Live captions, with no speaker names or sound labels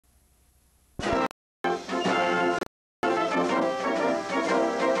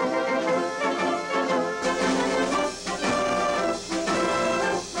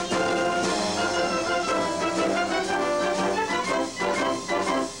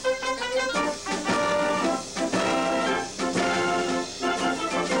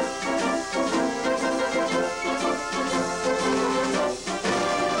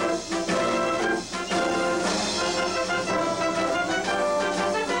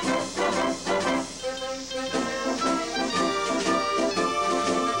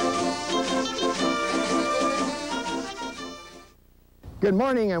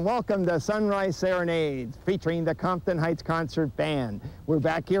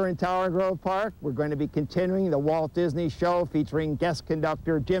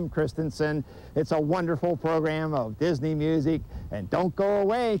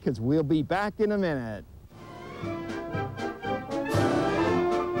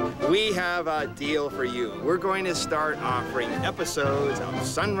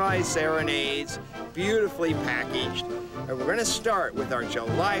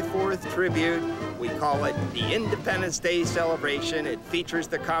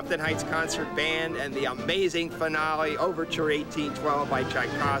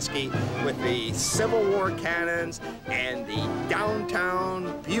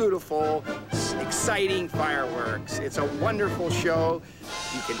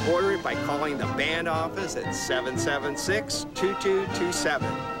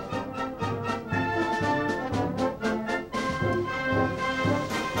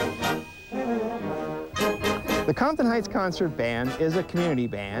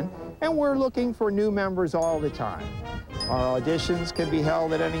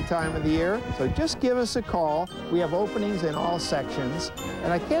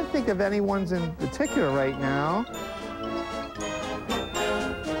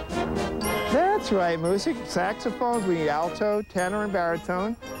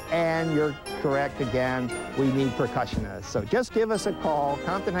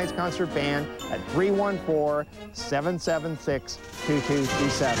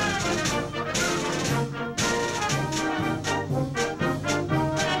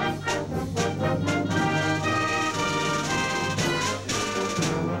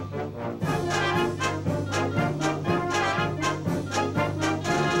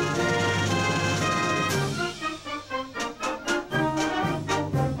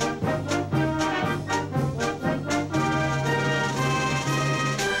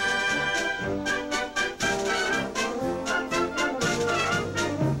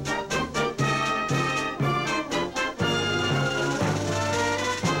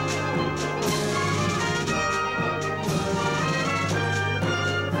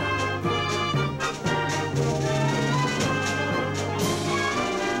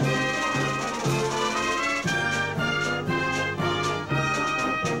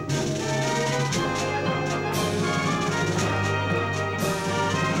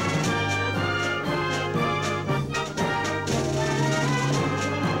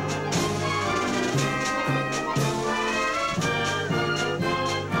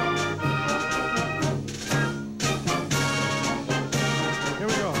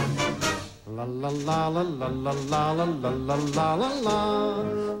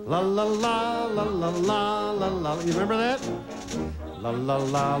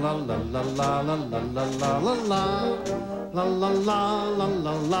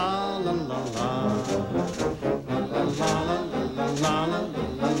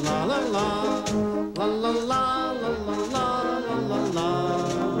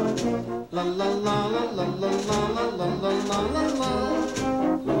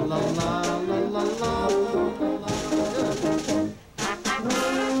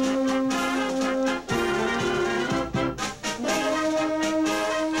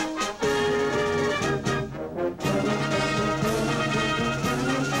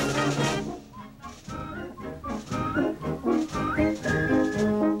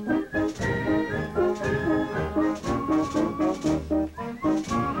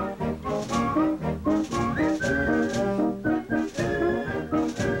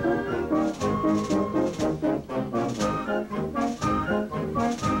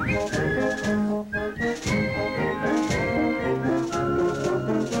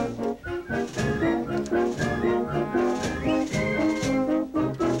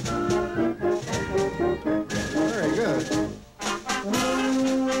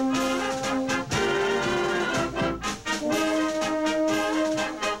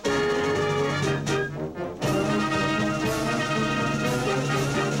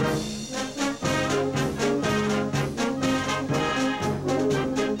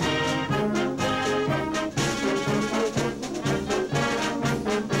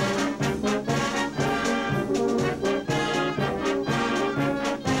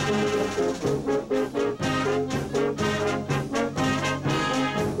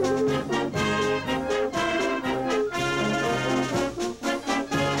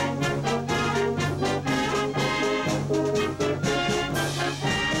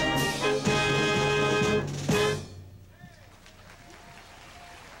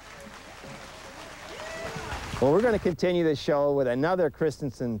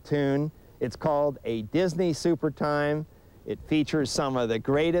It features some of the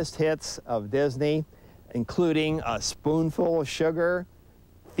greatest hits of Disney, including A Spoonful of Sugar,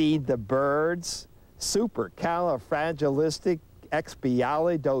 Feed the Birds,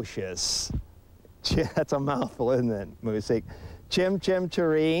 Supercalifragilisticexpialidocious. That's a mouthful, isn't it, music? Chim Chim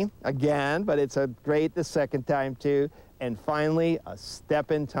Cher-Ee, again, but it's great the second time too. And finally, A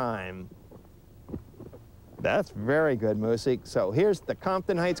Step in Time. That's very good music. So here's the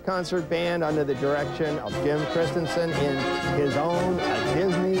Compton Heights Concert Band under the direction of James Christensen in his own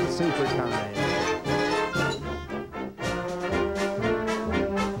Disney SuperTime.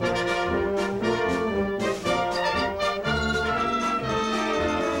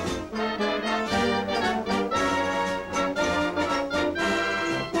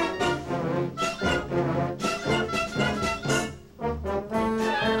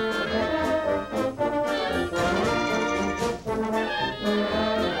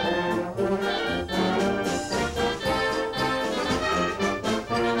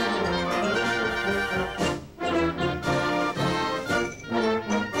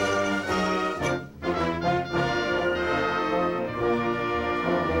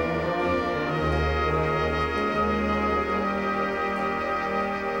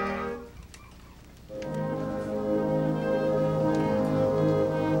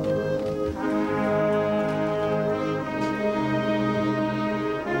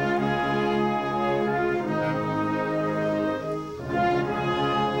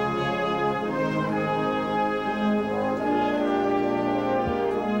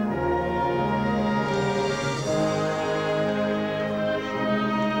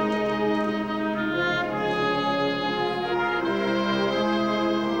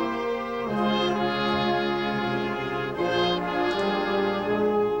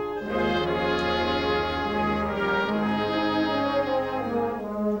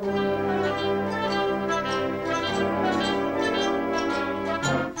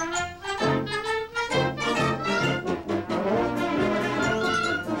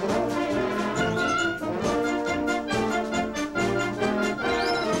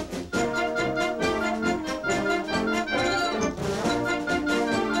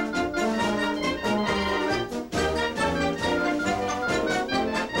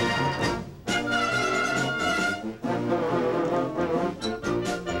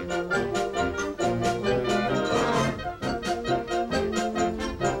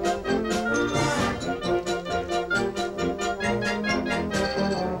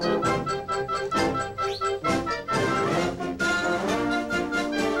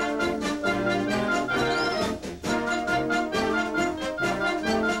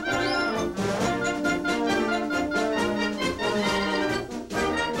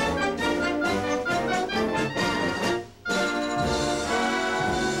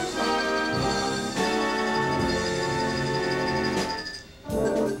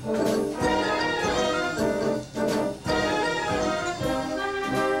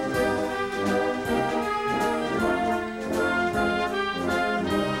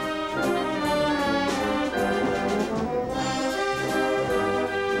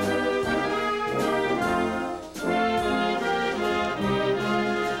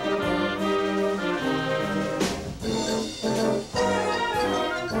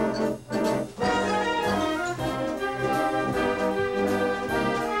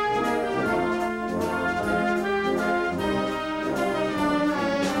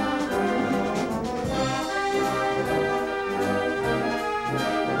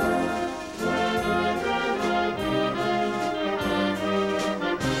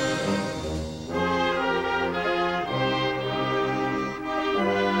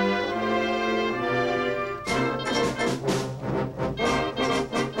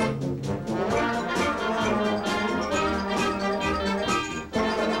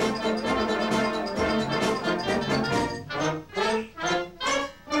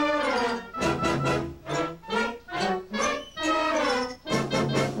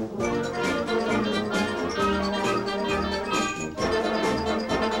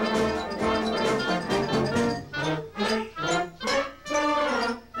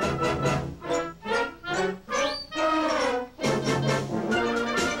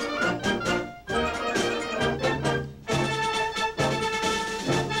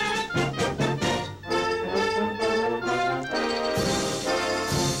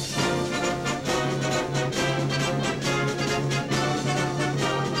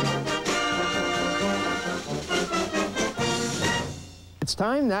 It's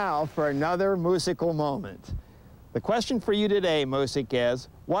time now for another musical moment. The question for you today, music, is,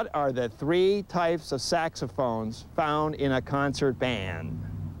 what are the 3 types of saxophones found in a concert band?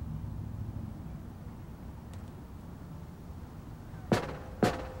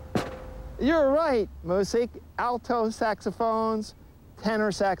 You're right, Musik. Alto saxophones,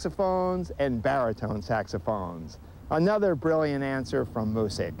 tenor saxophones, and baritone saxophones. Another brilliant answer from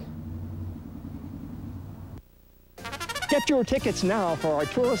Musik. Get your tickets now for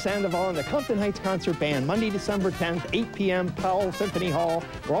Arturo Sandoval and the Compton Heights Concert Band, Monday, December 10th, 8 p.m., Powell Symphony Hall.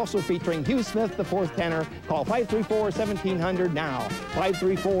 We're also featuring Hugh Smith, the fourth tenor. Call 534-1700 now,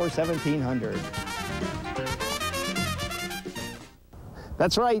 534-1700.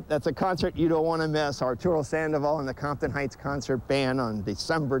 That's right, that's a concert you don't want to miss. Arturo Sandoval and the Compton Heights Concert Band on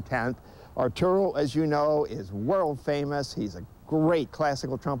December 10th. Arturo, as you know, is world famous. He's a great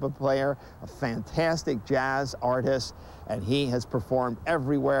classical trumpet player, a fantastic jazz artist, and he has performed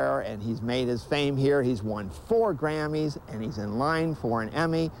everywhere, and he's made his fame here. He's won 4 Grammys, and he's in line for an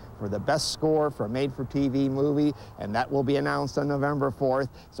Emmy for the best score for a made-for-TV movie, and that will be announced on November 4th.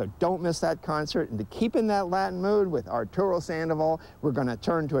 So don't miss that concert. And to keep in that Latin mood with Arturo Sandoval, we're going to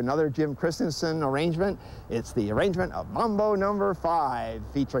turn to another Jim Christensen arrangement. It's the arrangement of Mambo No. 5,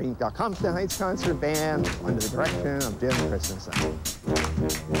 featuring the Compton Heights Concert Band under the direction of Jim Christensen.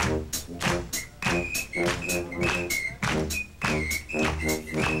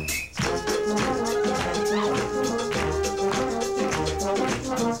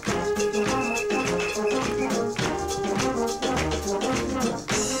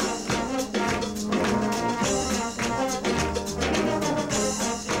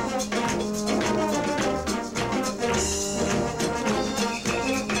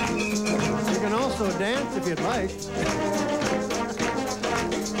 You can also dance if you'd like.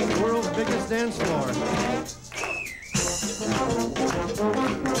 The world's biggest dance floor.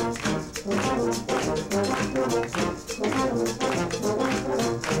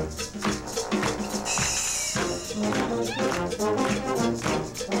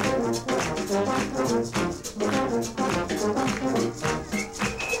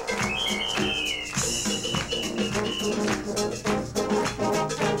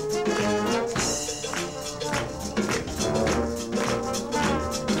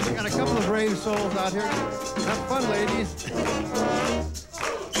 Souls out here. Have fun, ladies.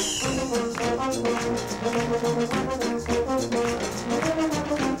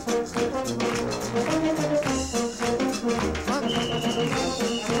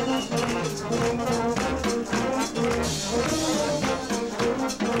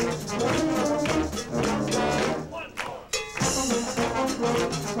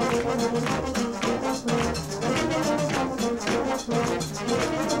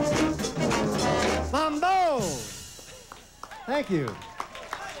 Thank you.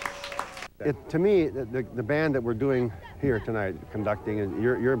 To me, the band that we're doing here tonight, conducting, and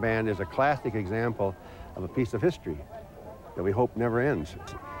your band is a classic example of a piece of history that we hope never ends.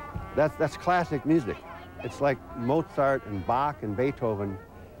 That's classic music. It's like Mozart and Bach and Beethoven.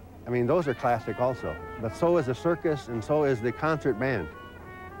 I mean, those are classic also. But so is the circus, and so is the concert band.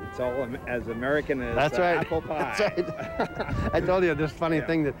 It's all as American as That's right. apple pie. That's right. I told you this funny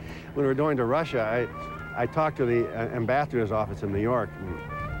thing that when we were going to Russia, I talked to the ambassador's office in New York,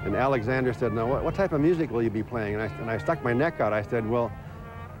 and Alexander said, "No, what type of music will you be playing?" And I stuck my neck out. I said, "Well,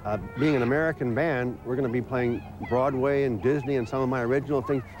 being an American band, we're going to be playing Broadway and Disney and some of my original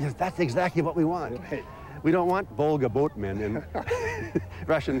things." Yes, that's exactly what we want. Right. We don't want Volga boatmen and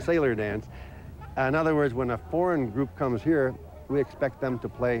Russian sailor dance. In other words, when a foreign group comes here, we expect them to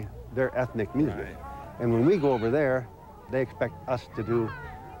play their ethnic music. Right. And when we go over there, they expect us to do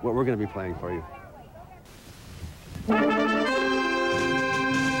what we're going to be playing for you.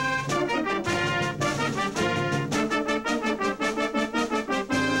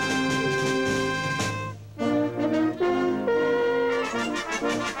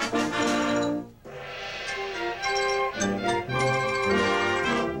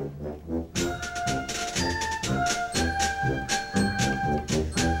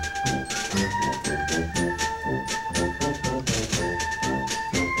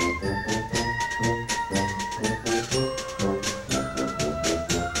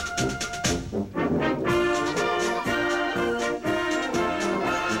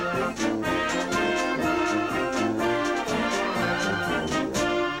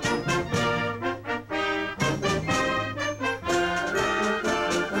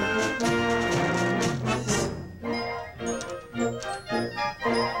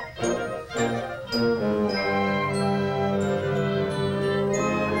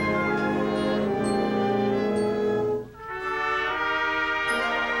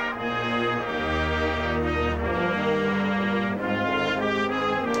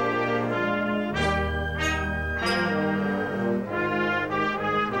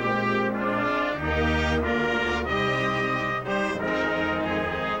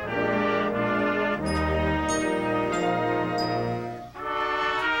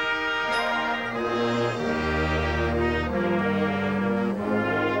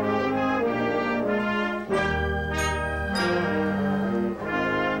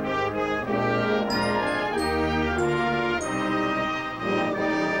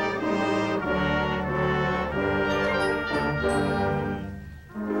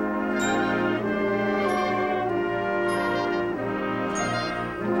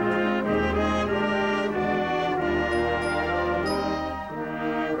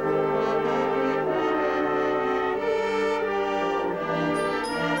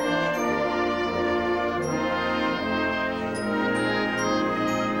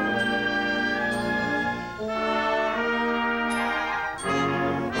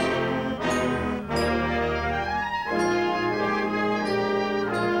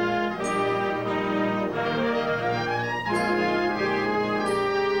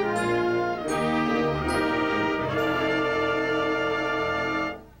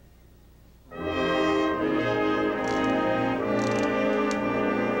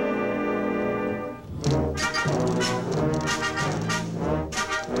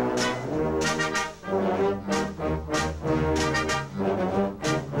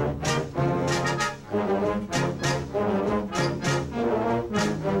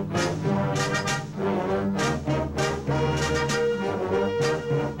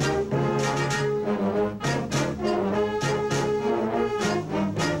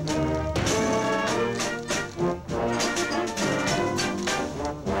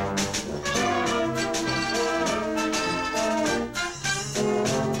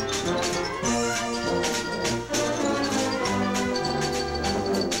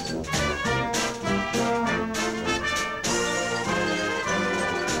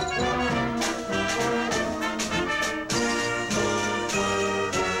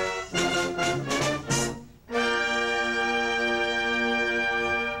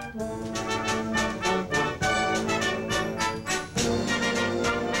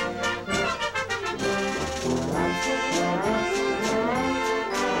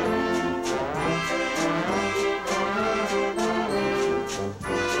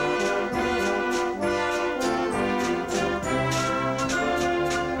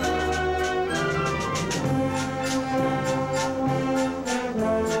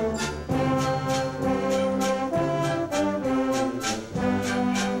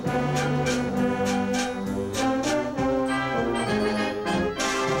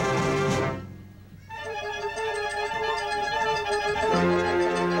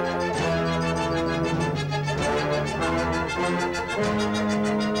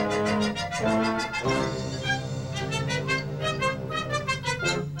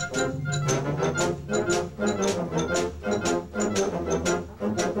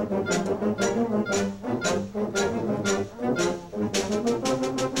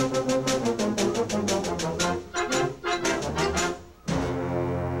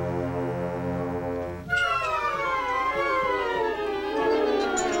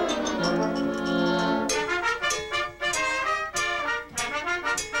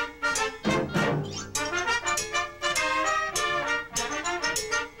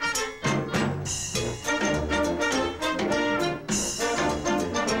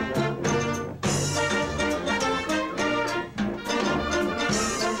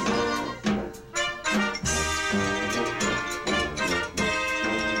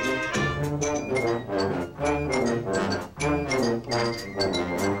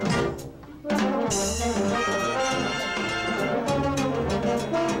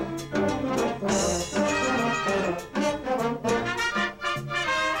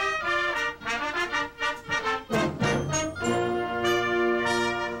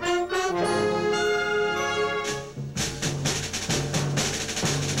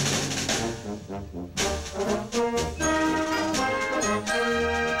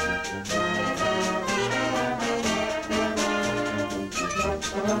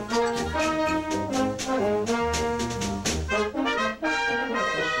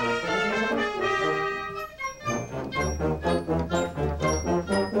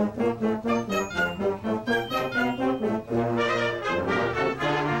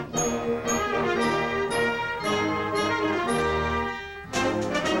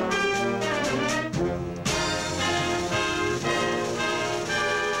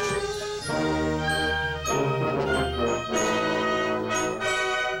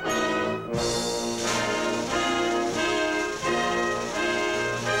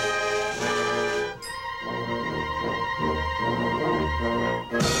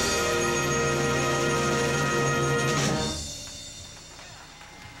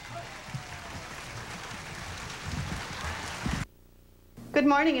 Good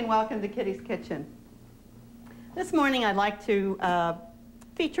morning and welcome to Kitty's Kitchen. This morning I'd like to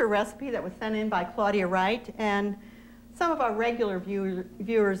feature a recipe that was sent in by Claudia Wright, and some of our regular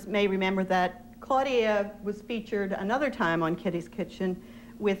viewers may remember that Claudia was featured another time on Kitty's Kitchen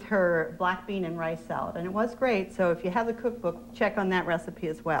with her black bean and rice salad, and it was great, so if you have the cookbook, check on that recipe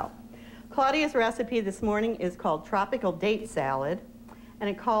as well. Claudia's recipe this morning is called Tropical Date Salad, and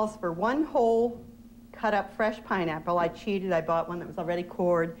it calls for 1 whole cut up fresh pineapple. I cheated, I bought one that was already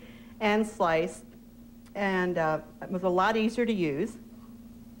cored and sliced, and it was a lot easier to use.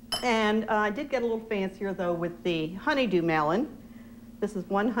 And I did get a little fancier though with the honeydew melon. This is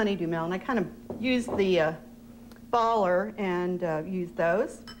 1 honeydew melon. I kind of used the baller and used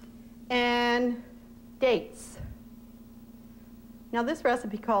those. And dates. Now this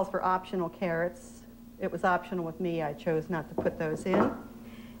recipe calls for optional carrots. It was optional with me. I chose not to put those in.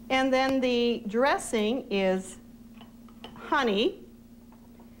 And then the dressing is honey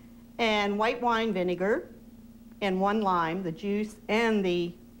and white wine vinegar and 1 lime, the juice and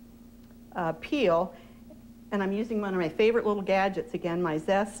the peel. And I'm using one of my favorite little gadgets again, my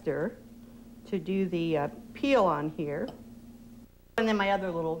zester, to do the peel on here. And then my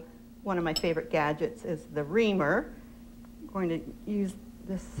other little, one of my favorite gadgets is the reamer. I'm going to use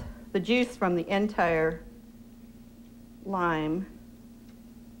the juice from the entire lime.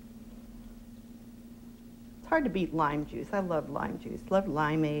 It's hard to beat lime juice. I love lime juice, love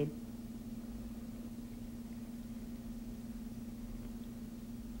limeade.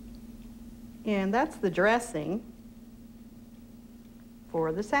 And that's the dressing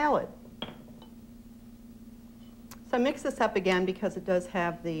for the salad. So mix this up again because it does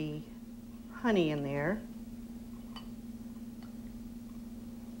have the honey in there.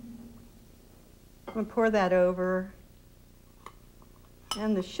 I'm going to pour that over,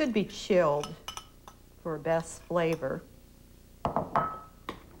 and this should be chilled for best flavor. Look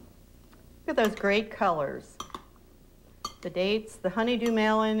at those great colors. The dates, the honeydew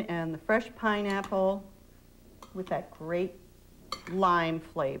melon, and the fresh pineapple with that great lime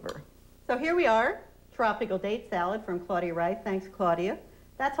flavor. So here we are, Tropical Date Salad from Claudia Wright. Thanks, Claudia.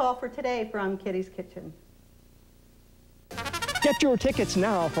 That's all for today from Kitty's Kitchen. Get your tickets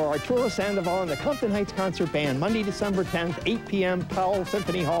now for Arturo Sandoval and the Compton Heights Concert Band, Monday, December 10th, 8 p.m., Powell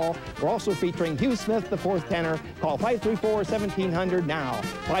Symphony Hall. We're also featuring Hugh Smith, the 4th tenor. Call 534-1700 now,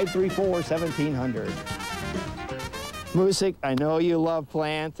 534-1700. Music, I know you love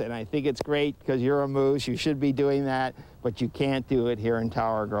plants, and I think it's great because you're a moose. You should be doing that, but you can't do it here in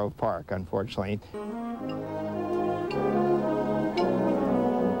Tower Grove Park, unfortunately.